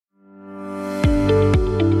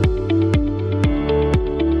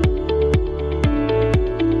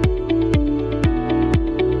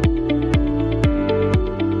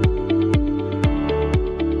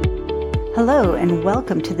and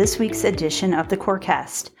welcome to this week's edition of the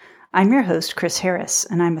CoreCast. I'm your host, Chris Harris,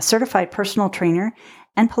 and I'm a certified personal trainer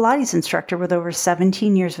and Pilates instructor with over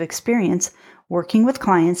 17 years of experience working with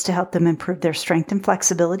clients to help them improve their strength and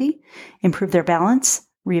flexibility, improve their balance,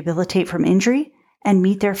 rehabilitate from injury, and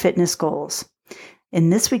meet their fitness goals.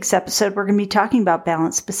 In this week's episode, we're going to be talking about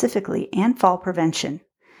balance specifically and fall prevention.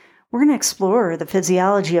 We're going to explore the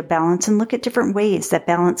physiology of balance and look at different ways that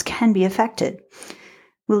balance can be affected.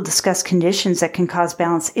 We'll discuss conditions that can cause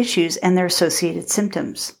balance issues and their associated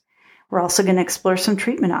symptoms. We're also going to explore some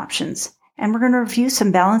treatment options, and we're going to review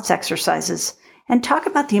some balance exercises and talk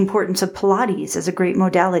about the importance of Pilates as a great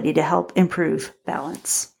modality to help improve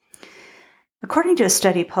balance. According to a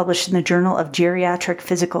study published in the Journal of Geriatric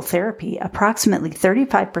Physical Therapy, approximately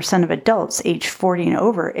 35% of adults aged 40 and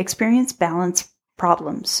over experience balance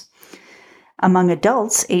problems. Among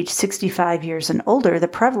adults aged 65 years and older, the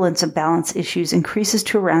prevalence of balance issues increases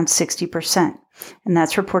to around 60%, and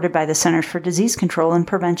that's reported by the Centers for Disease Control and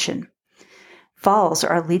Prevention. Falls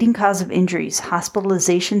are a leading cause of injuries,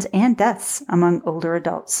 hospitalizations, and deaths among older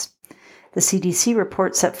adults. The CDC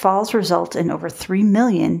reports that falls result in over 3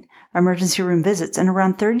 million emergency room visits and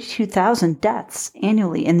around 32,000 deaths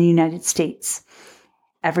annually in the United States.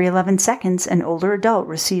 Every 11 seconds, an older adult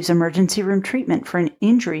receives emergency room treatment for an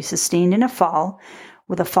injury sustained in a fall,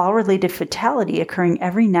 with a fall-related fatality occurring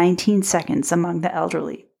every 19 seconds among the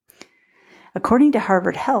elderly. According to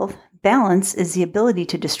Harvard Health, balance is the ability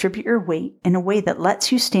to distribute your weight in a way that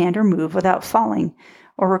lets you stand or move without falling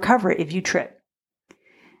or recover if you trip.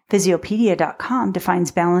 Physiopedia.com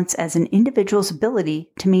defines balance as an individual's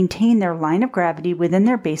ability to maintain their line of gravity within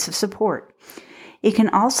their base of support. It can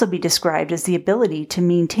also be described as the ability to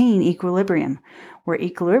maintain equilibrium, where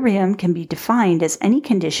equilibrium can be defined as any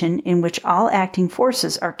condition in which all acting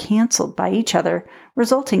forces are canceled by each other,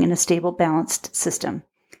 resulting in a stable, balanced system.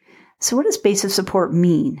 So what does base of support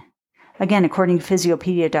mean? Again, according to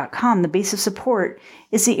Physiopedia.com, the base of support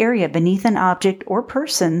is the area beneath an object or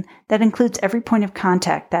person that includes every point of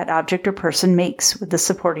contact that object or person makes with the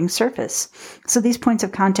supporting surface. So these points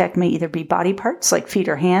of contact may either be body parts like feet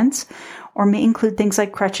or hands, or may include things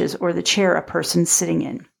like crutches or the chair a person's sitting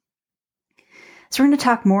in. So we're going to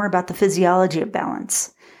talk more about the physiology of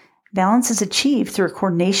balance. Balance is achieved through a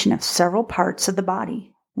coordination of several parts of the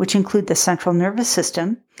body, which include the central nervous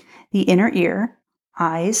system, the inner ear,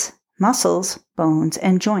 eyes, muscles, bones,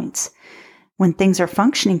 and joints. When things are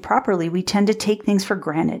functioning properly, we tend to take things for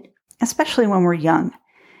granted, especially when we're young.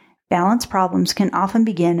 Balance problems can often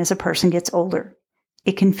begin as a person gets older.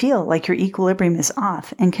 It can feel like your equilibrium is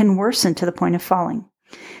off and can worsen to the point of falling.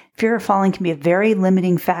 Fear of falling can be a very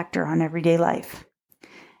limiting factor on everyday life.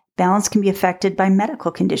 Balance can be affected by medical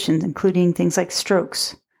conditions, including things like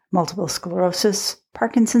strokes, multiple sclerosis,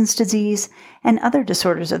 Parkinson's disease, and other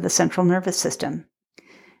disorders of the central nervous system.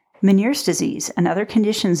 Meniere's disease and other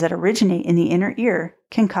conditions that originate in the inner ear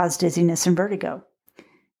can cause dizziness and vertigo.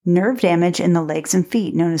 Nerve damage in the legs and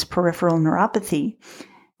feet, known as peripheral neuropathy,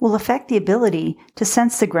 will affect the ability to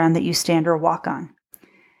sense the ground that you stand or walk on.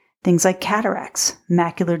 Things like cataracts,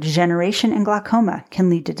 macular degeneration, and glaucoma can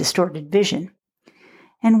lead to distorted vision.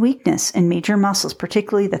 And weakness in major muscles,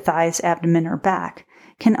 particularly the thighs, abdomen, or back,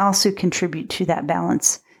 can also contribute to that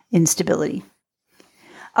balance instability.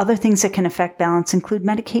 Other things that can affect balance include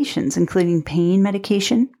medications, including pain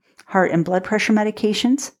medication, heart and blood pressure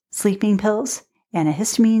medications, sleeping pills,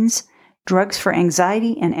 antihistamines, drugs for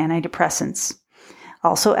anxiety, and antidepressants.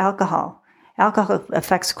 Also alcohol. Alcohol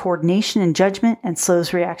affects coordination and judgment and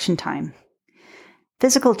slows reaction time.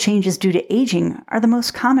 Physical changes due to aging are the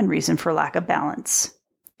most common reason for lack of balance.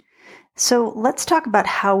 So let's talk about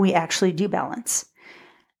how we actually do balance.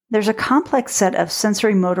 There's a complex set of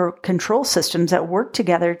sensory motor control systems that work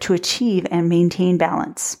together to achieve and maintain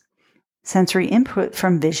balance. Sensory input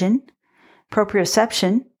from vision,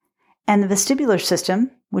 proprioception, and the vestibular system,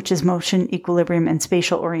 which is motion, equilibrium, and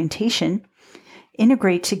spatial orientation,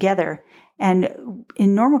 integrate together, and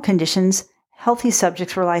in normal conditions, healthy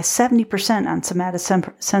subjects rely 70% on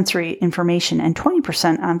somatosensory information and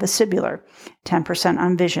 20% on vestibular, 10%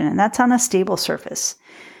 on vision, and that's on a stable surface.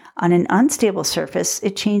 On an unstable surface,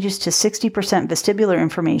 it changes to 60% vestibular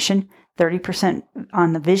information, 30%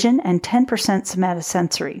 on the vision, and 10%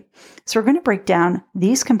 somatosensory. So we're going to break down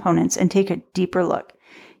these components and take a deeper look.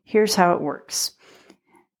 Here's how it works.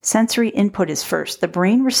 Sensory input is first. The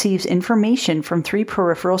brain receives information from 3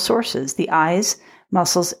 peripheral sources: the eyes,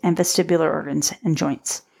 muscles, and vestibular organs and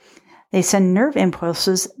joints. They send nerve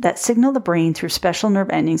impulses that signal the brain through special nerve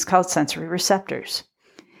endings called sensory receptors.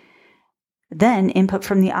 Then input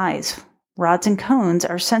from the eyes. Rods and cones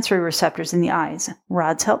are sensory receptors in the eyes.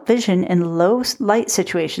 Rods help vision in low light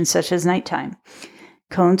situations such as nighttime.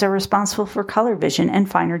 Cones are responsible for color vision and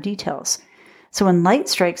finer details. So when light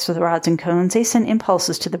strikes the rods and cones, they send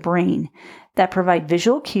impulses to the brain that provide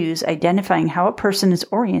visual cues identifying how a person is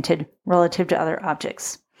oriented relative to other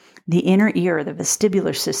objects. The inner ear, the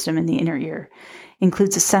vestibular system in the inner ear,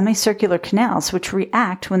 includes the semicircular canals which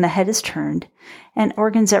react when the head is turned, and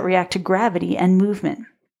organs that react to gravity and movement.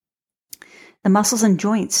 The muscles and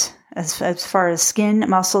joints, as far as skin,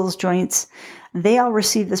 muscles, joints, they all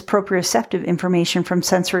receive this proprioceptive information from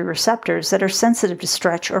sensory receptors that are sensitive to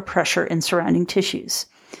stretch or pressure in surrounding tissues.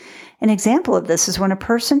 An example of this is when a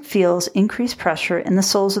person feels increased pressure in the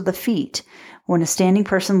soles of the feet when a standing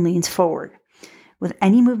person leans forward. With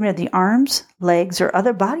any movement of the arms, legs, or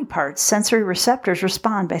other body parts, sensory receptors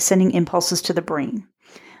respond by sending impulses to the brain.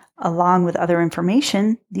 Along with other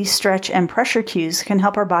information, these stretch and pressure cues can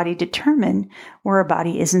help our body determine where our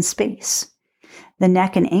body is in space. The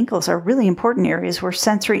neck and ankles are really important areas where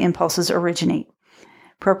sensory impulses originate.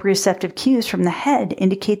 Proprioceptive cues from the head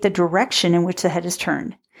indicate the direction in which the head is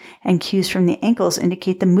turned, and cues from the ankles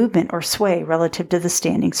indicate the movement or sway relative to the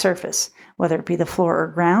standing surface, whether it be the floor or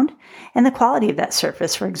ground, and the quality of that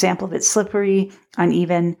surface, for example, if it's slippery,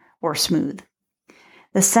 uneven, or smooth.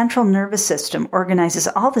 The central nervous system organizes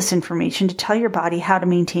all this information to tell your body how to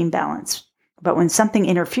maintain balance. But when something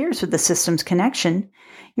interferes with the system's connection,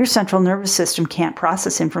 your central nervous system can't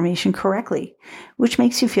process information correctly, which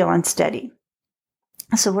makes you feel unsteady.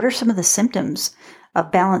 So what are some of the symptoms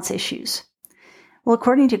of balance issues? Well,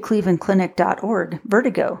 according to clevelandclinic.org,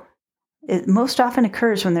 vertigo, it most often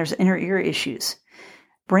occurs when there's inner ear issues.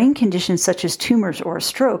 Brain conditions such as tumors or a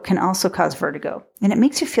stroke can also cause vertigo, and it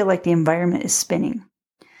makes you feel like the environment is spinning.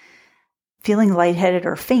 Feeling lightheaded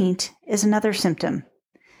or faint is another symptom.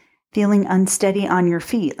 Feeling unsteady on your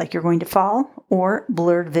feet, like you're going to fall, or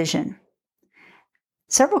blurred vision.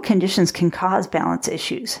 Several conditions can cause balance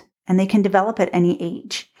issues, and they can develop at any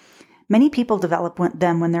age. Many people develop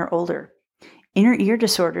them when they're older. Inner ear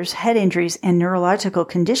disorders, head injuries, and neurological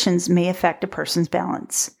conditions may affect a person's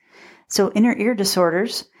balance. So inner ear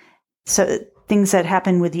disorders, so things that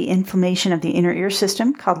happen with the inflammation of the inner ear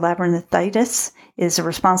system called labyrinthitis is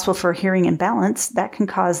responsible for hearing imbalance. That can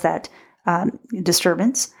cause that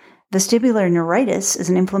disturbance. Vestibular neuritis is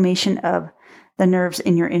an inflammation of the nerves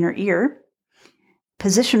in your inner ear.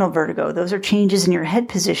 Positional vertigo, those are changes in your head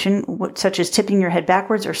position, such as tipping your head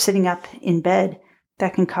backwards or sitting up in bed,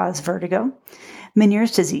 that can cause vertigo.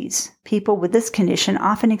 Meniere's disease, people with this condition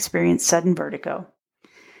often experience sudden vertigo.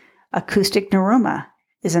 Acoustic neuroma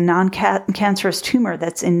is a non-cancerous tumor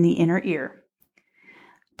that's in the inner ear.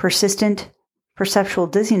 Persistent perceptual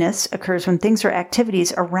dizziness occurs when things or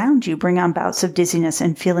activities around you bring on bouts of dizziness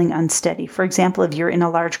and feeling unsteady. For example, if you're in a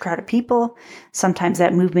large crowd of people, sometimes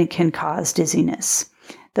that movement can cause dizziness.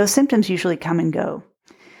 Those symptoms usually come and go.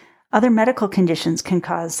 Other medical conditions can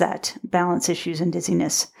cause that balance issues and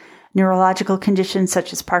dizziness. Neurological conditions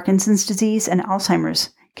such as Parkinson's disease and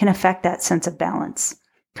Alzheimer's can affect that sense of balance.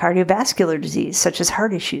 Cardiovascular disease, such as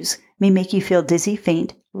heart issues, may make you feel dizzy,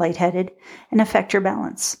 faint, lightheaded, and affect your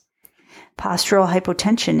balance. Postural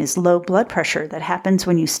hypotension is low blood pressure that happens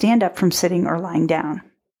when you stand up from sitting or lying down.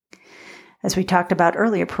 As we talked about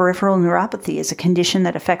earlier, peripheral neuropathy is a condition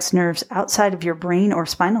that affects nerves outside of your brain or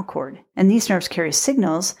spinal cord, and these nerves carry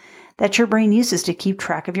signals that your brain uses to keep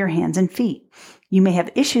track of your hands and feet. You may have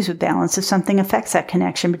issues with balance if something affects that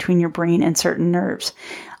connection between your brain and certain nerves.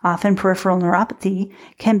 Often peripheral neuropathy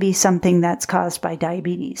can be something that's caused by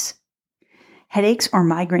diabetes. Headaches or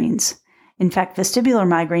migraines. In fact, vestibular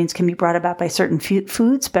migraines can be brought about by certain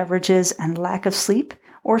foods, beverages, and lack of sleep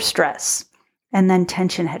or stress. And then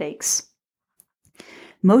tension headaches.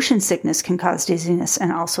 Motion sickness can cause dizziness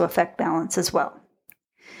and also affect balance as well.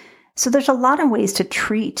 So there's a lot of ways to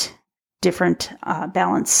treat different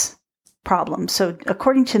balance problems. So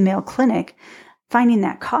according to Mayo Clinic, finding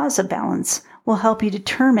that cause of balance will help you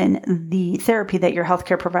determine the therapy that your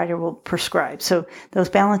healthcare provider will prescribe. So those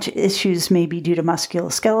balance issues may be due to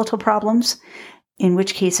musculoskeletal problems, in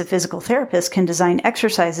which case a physical therapist can design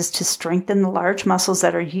exercises to strengthen the large muscles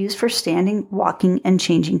that are used for standing, walking, and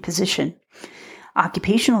changing position.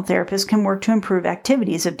 Occupational therapists can work to improve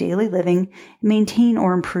activities of daily living, maintain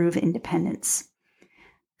or improve independence.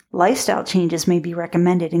 Lifestyle changes may be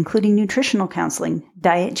recommended, including nutritional counseling,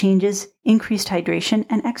 diet changes, increased hydration,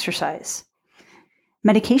 and exercise.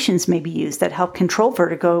 Medications may be used that help control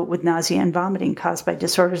vertigo with nausea and vomiting caused by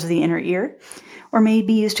disorders of the inner ear, or may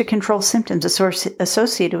be used to control symptoms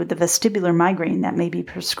associated with the vestibular migraine that may be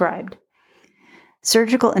prescribed.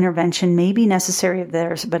 Surgical intervention may be necessary if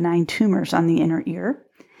there's benign tumors on the inner ear,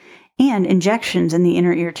 and injections in the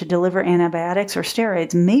inner ear to deliver antibiotics or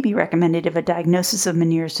steroids may be recommended if a diagnosis of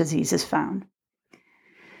Meniere's disease is found.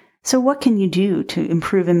 So what can you do to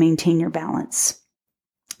improve and maintain your balance?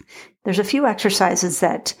 There's a few exercises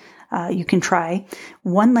that you can try.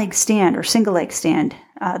 One leg stand or single leg stand.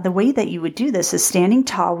 The way that you would do this is standing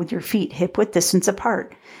tall with your feet hip-width distance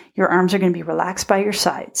apart. Your arms are going to be relaxed by your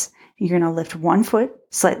sides. You're going to lift one foot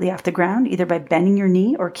slightly off the ground, either by bending your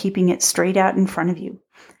knee or keeping it straight out in front of you.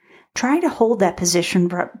 Try to hold that position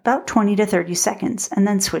for about 20 to 30 seconds and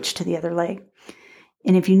then switch to the other leg.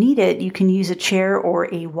 And if you need it, you can use a chair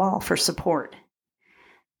or a wall for support.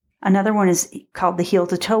 Another one is called the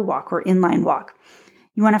heel-to-toe walk or inline walk.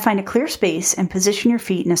 You want to find a clear space and position your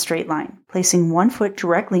feet in a straight line, placing one foot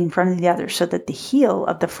directly in front of the other so that the heel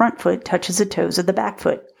of the front foot touches the toes of the back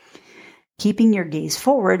foot. Keeping your gaze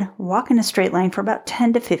forward, walk in a straight line for about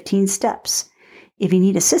 10 to 15 steps. If you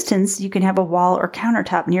need assistance, you can have a wall or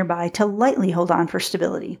countertop nearby to lightly hold on for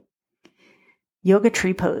stability. Yoga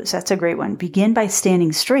tree pose, that's a great one. Begin by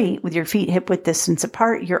standing straight with your feet hip-width distance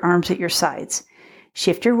apart, your arms at your sides.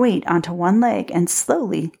 Shift your weight onto one leg and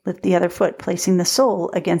slowly lift the other foot, placing the sole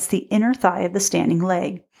against the inner thigh of the standing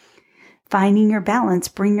leg. Finding your balance,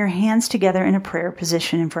 bring your hands together in a prayer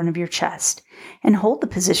position in front of your chest and hold the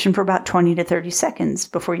position for about 20 to 30 seconds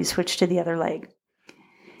before you switch to the other leg.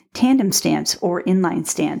 Tandem stance or inline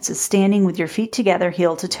stance is standing with your feet together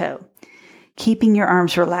heel to toe. Keeping your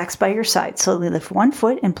arms relaxed by your side, slowly lift one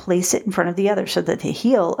foot and place it in front of the other so that the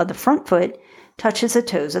heel of the front foot touches the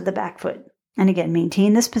toes of the back foot. And again,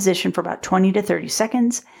 maintain this position for about 20 to 30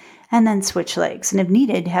 seconds and then switch legs. And if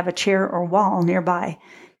needed, have a chair or wall nearby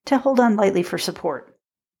to hold on lightly for support.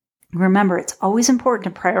 Remember, it's always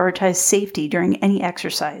important to prioritize safety during any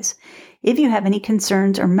exercise. If you have any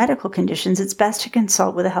concerns or medical conditions, it's best to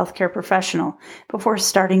consult with a healthcare professional before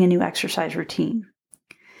starting a new exercise routine.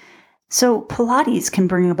 So Pilates can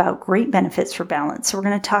bring about great benefits for balance. So we're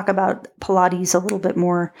going to talk about Pilates a little bit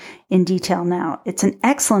more in detail now. It's an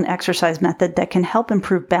excellent exercise method that can help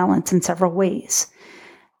improve balance in several ways.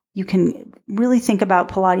 You can really think about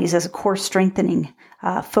Pilates as a core strengthening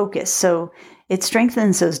focus. So it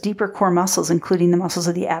strengthens those deeper core muscles, including the muscles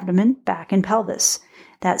of the abdomen, back, and pelvis.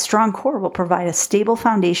 That strong core will provide a stable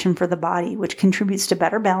foundation for the body, which contributes to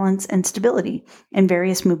better balance and stability in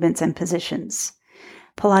various movements and positions.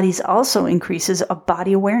 Pilates also increases a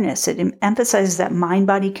body awareness. It emphasizes that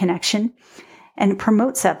mind-body connection and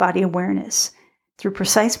promotes that body awareness. Through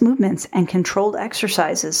precise movements and controlled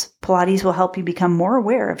exercises, Pilates will help you become more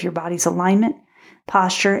aware of your body's alignment,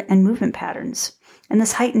 posture, and movement patterns. And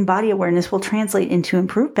this heightened body awareness will translate into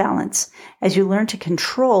improved balance as you learn to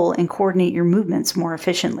control and coordinate your movements more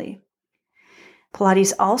efficiently.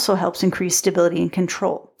 Pilates also helps increase stability and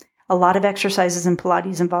control. A lot of exercises in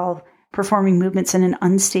Pilates involve performing movements in an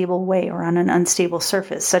unstable way or on an unstable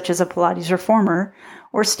surface, such as a Pilates reformer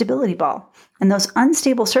or stability ball. And those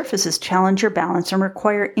unstable surfaces challenge your balance and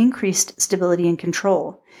require increased stability and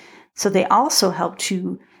control. So they also help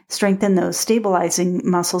to strengthen those stabilizing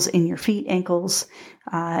muscles in your feet, ankles,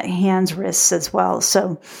 hands, wrists as well.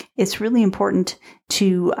 So it's really important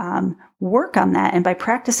to work on that. And by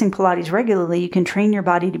practicing Pilates regularly, you can train your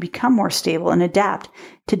body to become more stable and adapt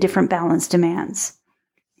to different balance demands.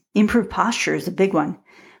 Improved posture is a big one.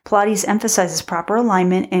 Pilates emphasizes proper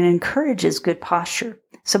alignment and encourages good posture.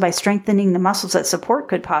 So by strengthening the muscles that support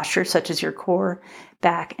good posture, such as your core,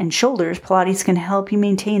 back, and shoulders, Pilates can help you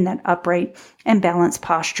maintain that upright and balanced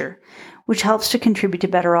posture, which helps to contribute to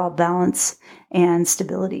better all balance and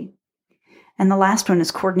stability. And the last one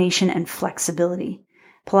is coordination and flexibility.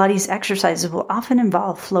 Pilates exercises will often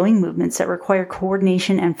involve flowing movements that require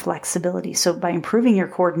coordination and flexibility. So by improving your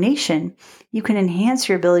coordination, you can enhance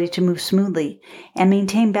your ability to move smoothly and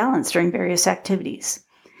maintain balance during various activities.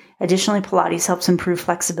 Additionally, Pilates helps improve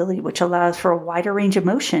flexibility, which allows for a wider range of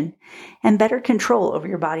motion and better control over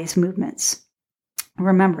your body's movements.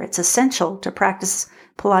 Remember, it's essential to practice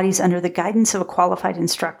Pilates under the guidance of a qualified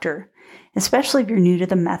instructor, especially if you're new to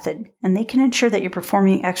the method, and they can ensure that you're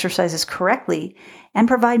performing exercises correctly and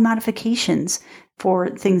provide modifications for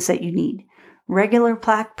things that you need. Regular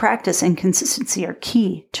practice and consistency are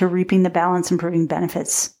key to reaping the balance-improving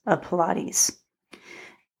benefits of Pilates.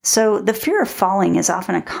 So the fear of falling is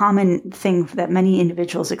often a common thing that many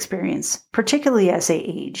individuals experience, particularly as they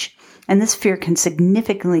age, and this fear can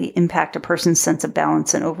significantly impact a person's sense of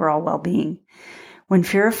balance and overall well-being. When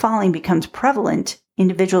fear of falling becomes prevalent,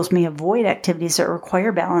 individuals may avoid activities that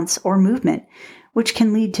require balance or movement, which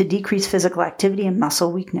can lead to decreased physical activity and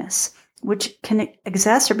muscle weakness, which can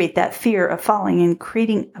exacerbate that fear of falling and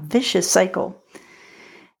creating a vicious cycle.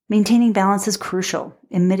 Maintaining balance is crucial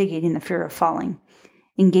in mitigating the fear of falling.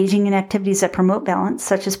 Engaging in activities that promote balance,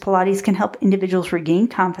 such as Pilates, can help individuals regain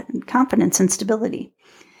confidence and stability.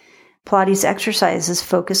 Pilates exercises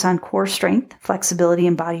focus on core strength, flexibility,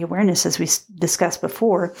 and body awareness, as we discussed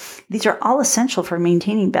before. These are all essential for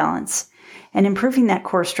maintaining balance and improving that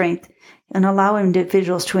core strength and allow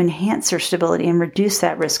individuals to enhance their stability and reduce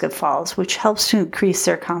that risk of falls, which helps to increase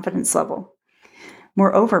their confidence level.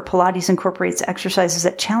 Moreover, Pilates incorporates exercises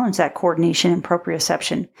that challenge that coordination and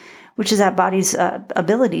proprioception, which is that body's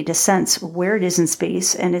ability to sense where it is in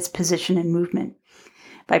space and its position and movement.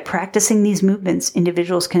 By practicing these movements,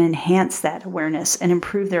 individuals can enhance that awareness and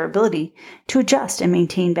improve their ability to adjust and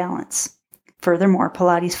maintain balance. Furthermore,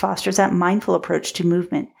 Pilates fosters that mindful approach to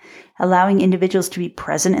movement, allowing individuals to be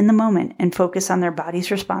present in the moment and focus on their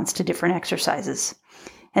body's response to different exercises.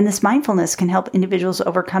 And this mindfulness can help individuals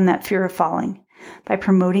overcome that fear of falling by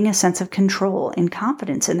promoting a sense of control and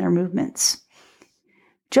confidence in their movements.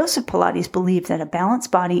 Joseph Pilates believed that a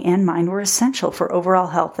balanced body and mind were essential for overall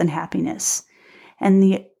health and happiness. And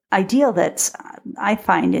the ideal that I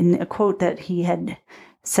find in a quote that he had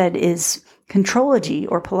said is, Contrology,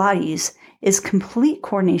 or Pilates, is complete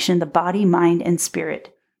coordination of the body, mind, and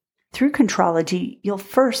spirit. Through Contrology, you'll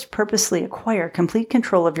first purposely acquire complete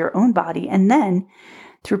control of your own body, and then,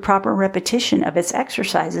 through proper repetition of its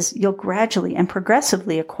exercises, you'll gradually and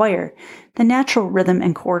progressively acquire the natural rhythm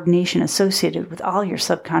and coordination associated with all your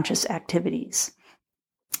subconscious activities.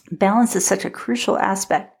 Balance is such a crucial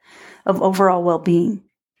aspect of overall well-being,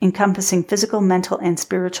 encompassing physical, mental, and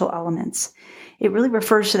spiritual elements. It really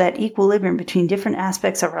refers to that equilibrium between different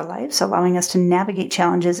aspects of our lives, allowing us to navigate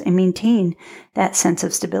challenges and maintain that sense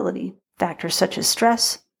of stability. Factors such as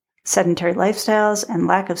stress, sedentary lifestyles, and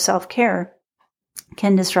lack of self-care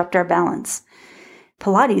can disrupt our balance.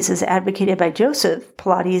 Pilates, as advocated by Joseph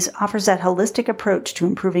Pilates, offers that holistic approach to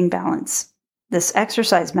improving balance. This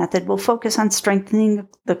exercise method will focus on strengthening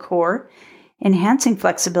the core, enhancing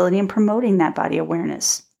flexibility, and promoting that body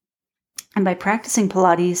awareness. And by practicing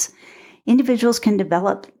Pilates, individuals can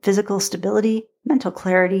develop physical stability, mental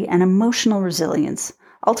clarity, and emotional resilience,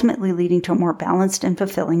 ultimately leading to a more balanced and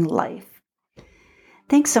fulfilling life.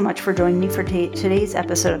 Thanks so much for joining me for today's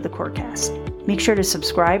episode of the CoreCast. Make sure to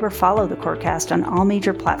subscribe or follow the CoreCast on all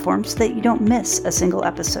major platforms so that you don't miss a single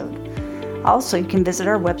episode. Also, you can visit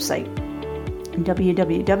our website,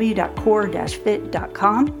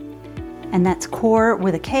 www.core-fit.com, and that's core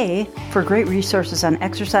with a K, for great resources on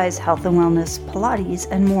exercise, health and wellness, Pilates,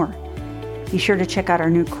 and more. Be sure to check out our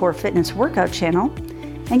new Core Fitness workout channel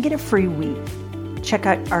and get a free week. Check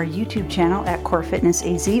out our YouTube channel at Core Fitness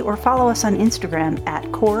AZ or follow us on Instagram at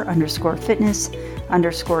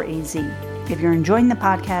core_fitness_AZ. If you're enjoying the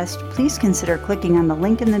podcast, please consider clicking on the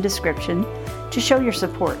link in the description to show your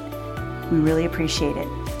support. We really appreciate it.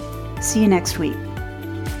 See you next week.